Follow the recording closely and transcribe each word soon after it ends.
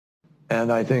And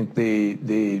I think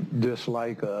the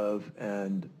dislike of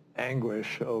and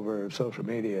anguish over social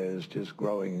media is just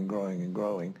growing and growing and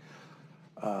growing.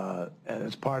 And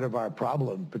it's part of our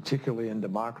problem, particularly in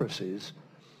democracies,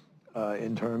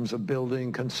 in terms of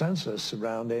building consensus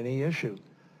around any issue.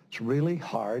 It's really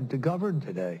hard to govern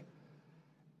today.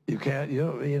 You can't,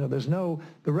 there's no,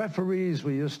 the referees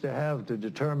we used to have to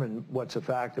determine what's a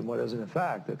fact and what isn't a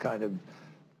fact are kind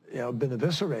of, been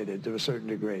eviscerated to a certain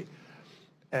degree.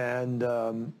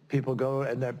 And people go,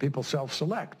 and that people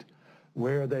self-select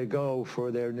where they go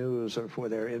for their news or for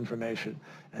their information.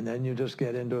 And then you just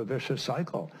get into a vicious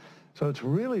cycle. So it's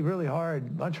really, really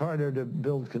hard, much harder to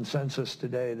build consensus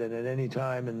today than at any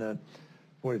time in the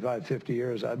 45, 50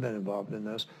 years I've been involved in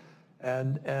this.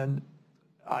 And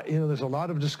there's a lot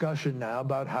of discussion now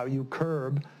about how you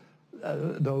curb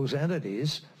those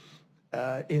entities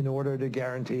in order to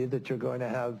guarantee that you're going to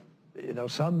have,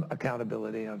 some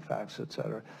accountability on facts, et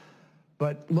cetera.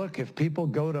 But look, if people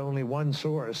go to only one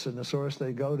source and the source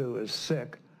they go to is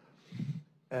sick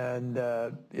and,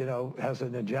 has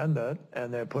an agenda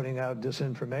and they're putting out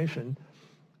disinformation,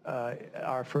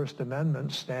 our First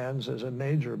Amendment stands as a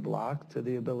major block to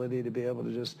the ability to be able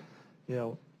to just,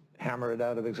 hammer it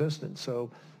out of existence. So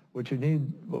what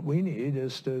we need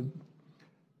is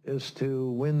to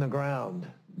win the ground,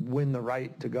 win the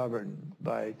right to govern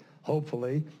by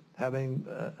hopefully having,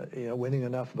 winning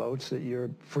enough votes that you're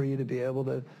free to be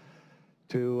able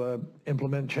to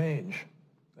implement change.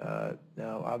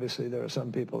 Now, obviously, there are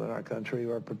some people in our country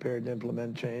who are prepared to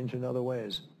implement change in other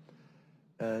ways,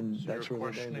 and so that's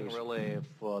really dangerous. You're questioning really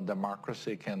if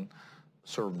democracy can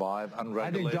survive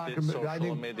unregulated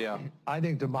social media? I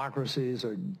think democracies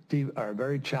are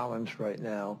very challenged right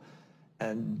now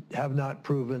and have not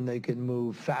proven they can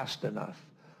move fast enough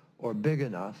or big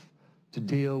enough to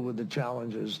deal with the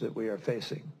challenges that we are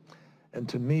facing. And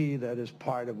to me, that is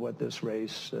part of what this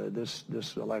race, this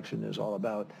election is all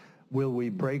about. Will we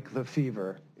break the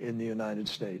fever in the United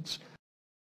States?